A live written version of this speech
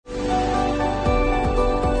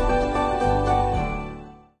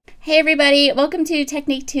Hey everybody, welcome to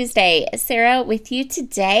Technique Tuesday. Sarah with you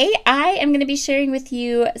today. I am going to be sharing with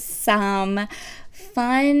you some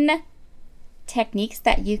fun techniques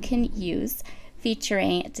that you can use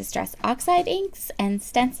featuring Distress Oxide inks and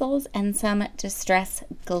stencils and some Distress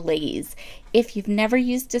glaze. If you've never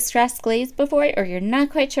used Distress glaze before or you're not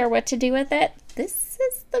quite sure what to do with it, this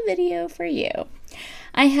is the video for you.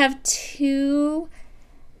 I have two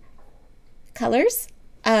colors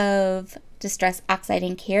of Distress Oxide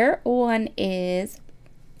ink here. One is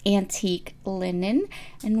Antique Linen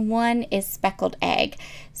and one is Speckled Egg.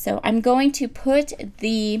 So I'm going to put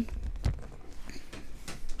the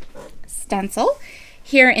stencil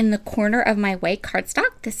here in the corner of my white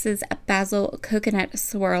cardstock. This is a Basil Coconut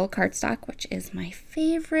Swirl cardstock, which is my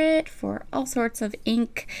favorite for all sorts of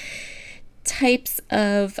ink types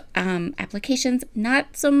of applications.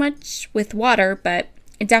 Not so much with water, but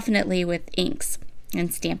definitely with inks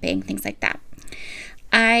and stamping, things like that.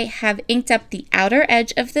 I have inked up the outer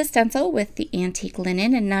edge of the stencil with the Antique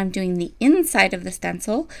Linen, and now I'm doing the inside of the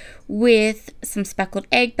stencil with some Speckled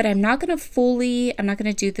Egg, but I'm not going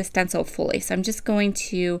to do the stencil fully. So I'm just going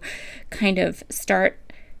to kind of start,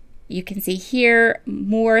 you can see here,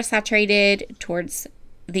 more saturated towards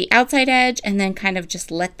the outside edge, and then kind of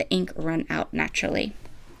just let the ink run out naturally.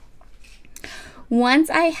 Once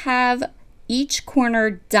I have each corner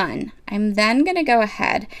done, I'm then going to go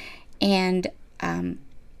ahead and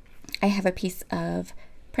I have a piece of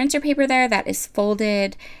printer paper there that is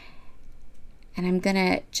folded, and I'm going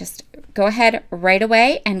to just go ahead right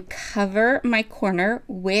away and cover my corner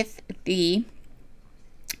with the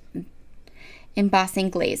embossing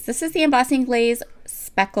glaze. This is the embossing glaze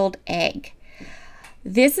Speckled Egg.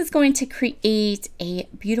 This is going to create a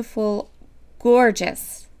beautiful,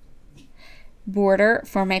 gorgeous border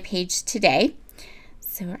for my page today.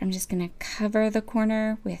 So I'm just going to cover the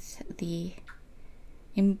corner with the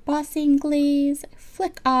embossing glaze,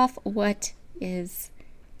 flick off what is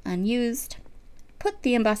unused, put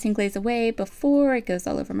the embossing glaze away before it goes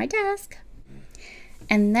all over my desk,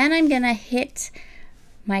 and then I'm going to hit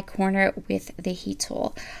my corner with the heat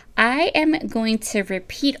tool. I am going to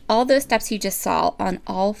repeat all those steps you just saw on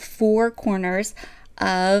all four corners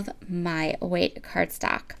of my white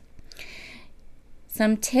cardstock.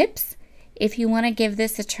 Some tips if you want to give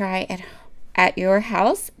this a try at your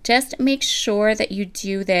house, just make sure that you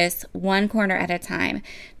do this one corner at a time.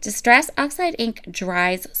 Distress Oxide ink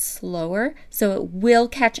dries slower, so it will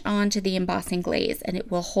catch on to the embossing glaze and it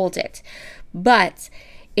will hold it. But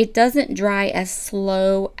it doesn't dry as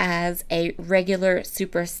slow as a regular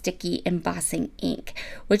super sticky embossing ink,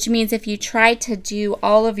 which means if you try to do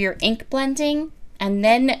all of your ink blending and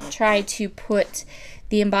then try to put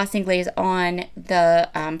the embossing glaze on the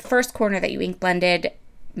first corner that you ink blended,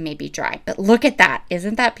 maybe dry. But look at that.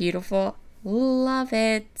 Isn't that beautiful? Love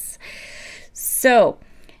it. So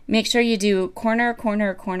make sure you do corner,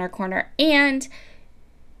 corner, corner, corner. And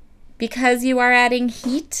because you are adding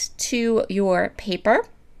heat to your paper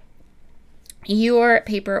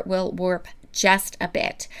will warp just a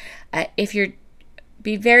bit.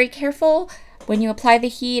 Be very careful when you apply the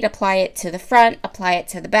heat. Apply it to the front, apply it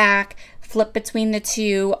to the back, flip between the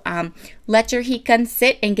two. Let your heat gun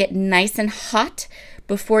sit and get nice and hot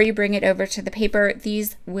before you bring it over to the paper.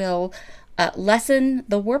 These will lessen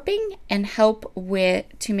the warping and help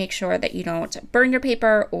to make sure that you don't burn your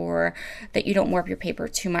paper or that you don't warp your paper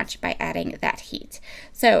too much by adding that heat.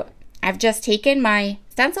 So I've just taken my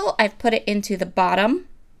stencil, I've put it into the bottom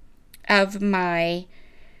of my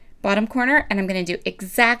bottom corner, and I'm going to do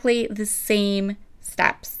exactly the same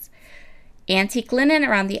steps. Antique Linen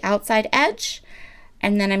around the outside edge,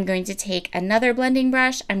 and then I'm going to take another blending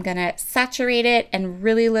brush. I'm going to saturate it and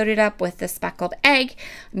really load it up with the Speckled Egg.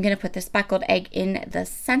 I'm going to put the Speckled Egg in the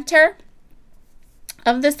center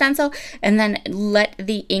of the stencil and then let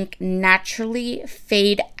the ink naturally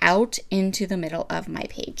fade out into the middle of my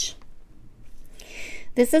page.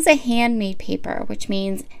 This is a handmade paper, which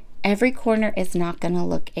means every corner is not going to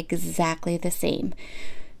look exactly the same.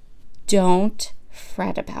 Don't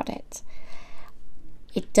fret about it.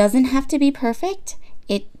 It doesn't have to be perfect.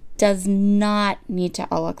 It does not need to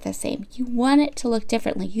all look the same. You want it to look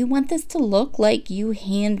differently. You want this to look like you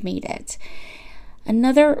handmade it.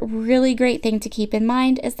 Another really great thing to keep in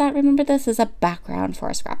mind is that, remember, this is a background for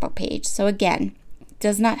a scrapbook page. So again, it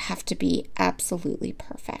does not have to be absolutely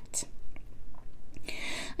perfect.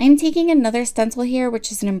 I'm taking another stencil here,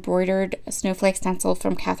 which is an embroidered snowflake stencil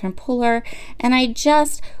from Catherine Puller, and I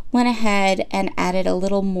just went ahead and added a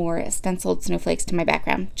little more stenciled snowflakes to my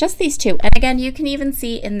background. Just these two. And again, you can even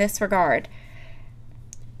see in this regard,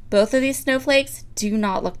 both of these snowflakes do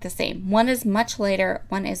not look the same. One is much lighter,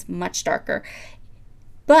 one is much darker.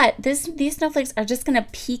 but these snowflakes are just going to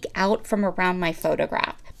peek out from around my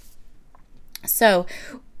photograph. So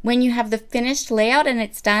when you have the finished layout and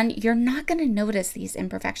it's done, you're not going to notice these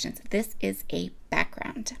imperfections. This is a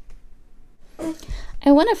background.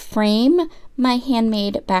 I want to frame my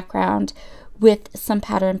handmade background with some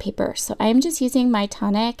pattern paper. So I'm just using my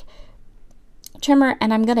tonic trimmer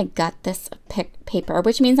and I'm going to gut this paper,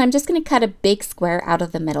 which means I'm just going to cut a big square out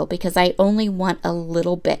of the middle because I only want a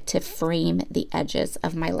little bit to frame the edges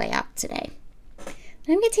of my layout today.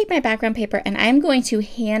 I'm going to take my background paper and I'm going to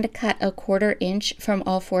hand cut a 1/4 inch from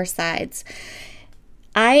all 4 sides.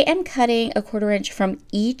 I am cutting a 1/4 inch from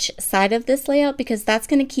each side of this layout because that's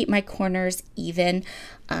going to keep my corners even.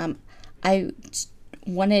 I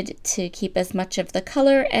wanted to keep as much of the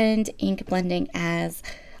color and ink blending as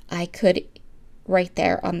I could right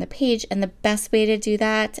there on the page, and the best way to do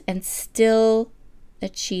that and still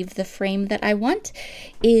achieve the frame that I want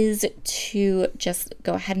is to just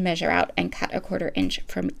go ahead and measure out and cut a 1/4 inch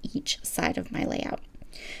from each side of my layout.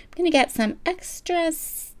 I'm going to get some extra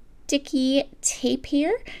sticky tape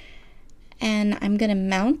here and I'm going to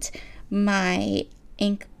mount my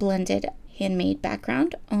ink blended handmade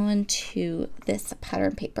background onto this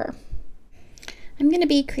pattern paper. I'm going to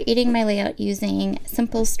be creating my layout using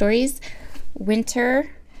Simple Stories Winter.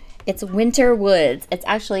 It's Winter Woods. It's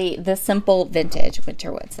actually the Simple Vintage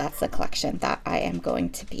Winter Woods. That's the collection that I am going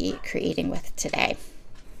to be creating with today.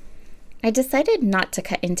 I decided not to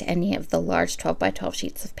cut into any of the large 12 by 12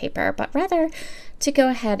 sheets of paper, but rather to go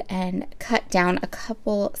ahead and cut down a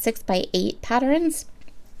couple 6 by 8 patterns.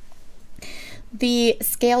 The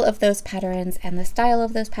scale of those patterns and the style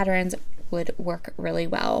of those patterns would work really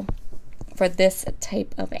well for this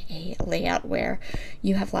type of a layout where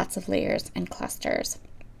you have lots of layers and clusters.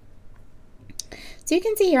 So you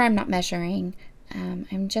can see here I'm not measuring.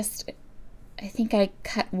 I think I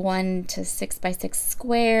cut one to 6 by 6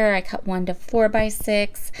 square. I cut one to 4 by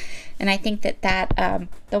 6, and I think that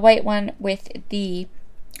the white one with the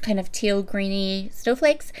kind of teal greeny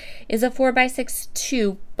snowflakes is a 4 by 6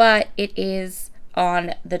 too, but it is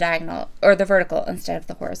on the diagonal or the vertical instead of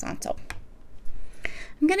the horizontal.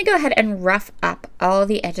 I'm going to go ahead and rough up all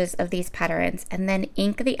the edges of these patterns and then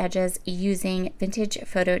ink the edges using Vintage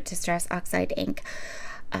Photo Distress Oxide ink.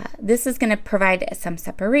 This is going to provide some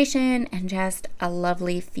separation and just a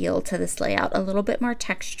lovely feel to this layout, a little bit more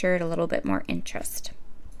textured, a little bit more interest.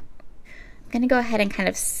 I'm going to go ahead and kind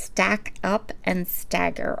of stack up and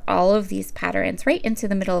stagger all of these patterns right into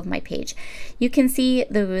the middle of my page. You can see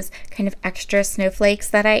those kind of extra snowflakes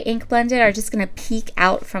that I ink blended are just going to peek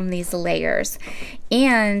out from these layers.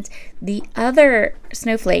 And the other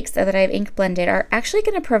snowflakes that I've ink blended are actually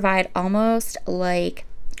going to provide almost like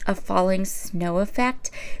a falling snow effect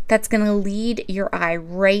that's going to lead your eye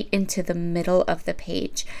right into the middle of the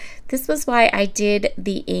page. This was why I did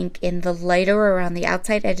the ink in the lighter around the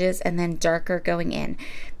outside edges and then darker going in,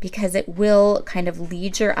 because it will kind of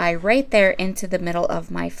lead your eye right there into the middle of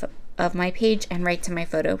my page and right to my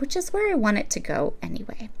photo, which is where I want it to go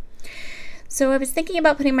anyway. So I was thinking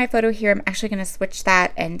about putting my photo here. I'm actually going to switch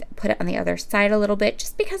that and put it on the other side a little bit,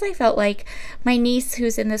 just because I felt like my niece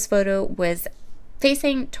who's in this photo was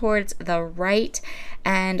facing towards the right,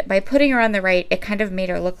 and by putting her on the right, it kind of made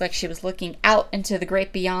her look like she was looking out into the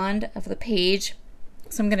great beyond of the page.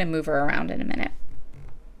 So I'm going to move her around in a minute.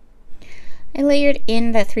 I layered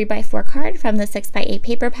in the 3 by 4 card from the 6 by 8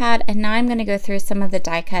 paper pad, and now I'm going to go through some of the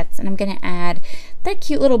die cuts, and I'm going to add that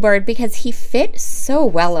cute little bird because he fit so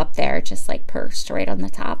well up there, just like perched right on the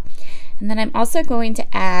top. And then I'm also going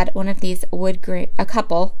to add one of these wood grain,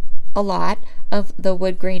 a lot of the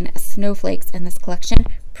wood grain snowflakes in this collection,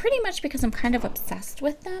 pretty much because I'm kind of obsessed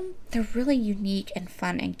with them. They're really unique and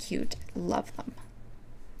fun and cute. Love them.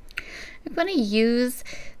 I'm going to use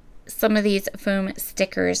some of these foam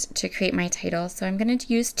stickers to create my title. So I'm going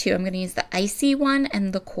to use 2. I'm going to use the icy one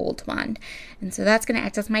and the cold one. And so that's going to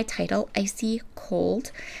act as my title, Icy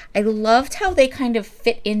Cold. I loved how they kind of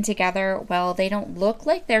fit in together well. They don't look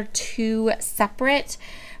like they're two separate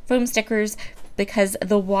foam stickers, because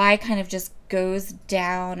the Y kind of just goes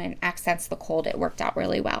down and accents the cold. It worked out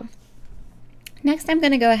really well. Next, I'm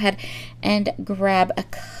going to go ahead and grab a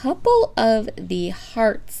couple of the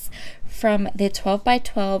hearts from the 12 by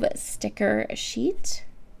 12 sticker sheet,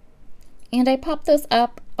 and I pop those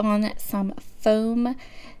up on some foam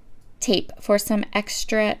tape for some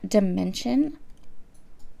extra dimension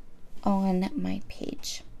on my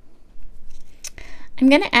page. I'm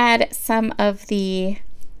going to add some of the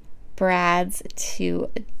brads to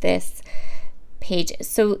this page.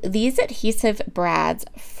 So these adhesive brads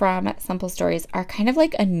from Simple Stories are kind of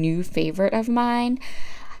like a new favorite of mine.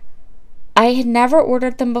 I had never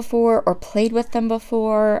ordered them before or played with them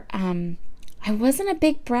before. I wasn't a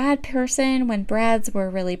big brad person when brads were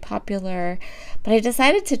really popular, but I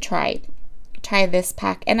decided to try this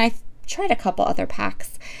pack, and I tried a couple other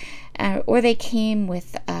packs, or they came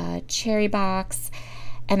with a cherry box,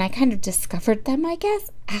 and I kind of discovered them, I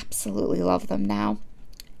guess. Absolutely love them now.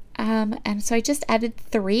 And so I just added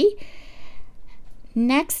 3.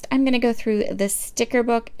 Next, I'm going to go through the sticker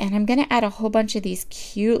book, and I'm going to add a whole bunch of these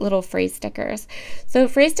cute little phrase stickers. So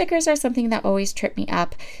phrase stickers are something that always trip me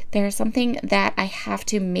up. They're something that I have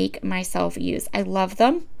to make myself use. I love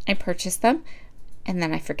them. I purchase them, and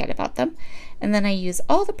then I forget about them. And then I use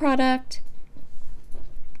all the product,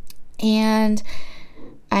 and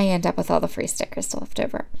I end up with all the free stickers still left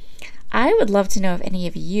over. I would love to know if any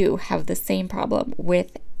of you have the same problem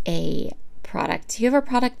with a product. Do you have a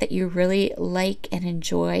product that you really like and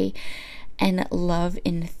enjoy and love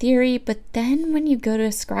in theory, but then when you go to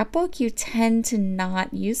a scrapbook, you tend to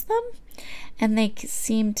not use them, and they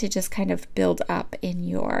seem to just kind of build up in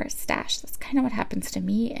your stash? That's kind of what happens to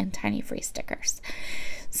me and tiny free stickers.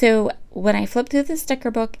 So when I flipped through the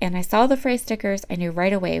sticker book and I saw the phrase stickers, I knew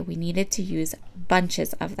right away we needed to use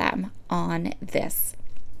bunches of them on this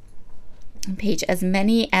page, as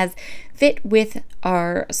many as fit with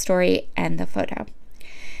our story and the photo.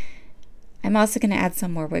 I'm also going to add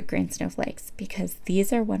some more wood grain snowflakes because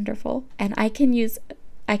these are wonderful, and I can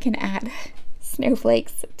add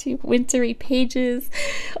snowflakes to wintry pages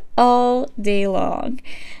all day long.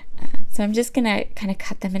 So I'm just going to kind of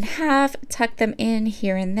cut them in half, tuck them in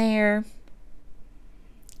here and there.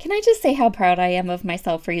 Can I just say how proud I am of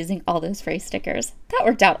myself for using all those phrase stickers? That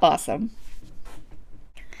worked out awesome.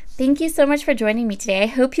 Thank you so much for joining me today. I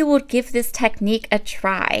hope you will give this technique a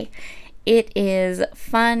try. It is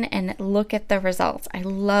fun, and look at the results. I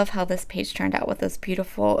love how this page turned out with those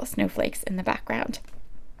beautiful snowflakes in the background.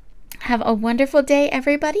 Have a wonderful day,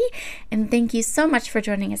 everybody, and thank you so much for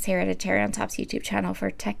joining us here at A Cherry on Top's YouTube channel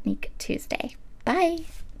for Technique Tuesday. Bye!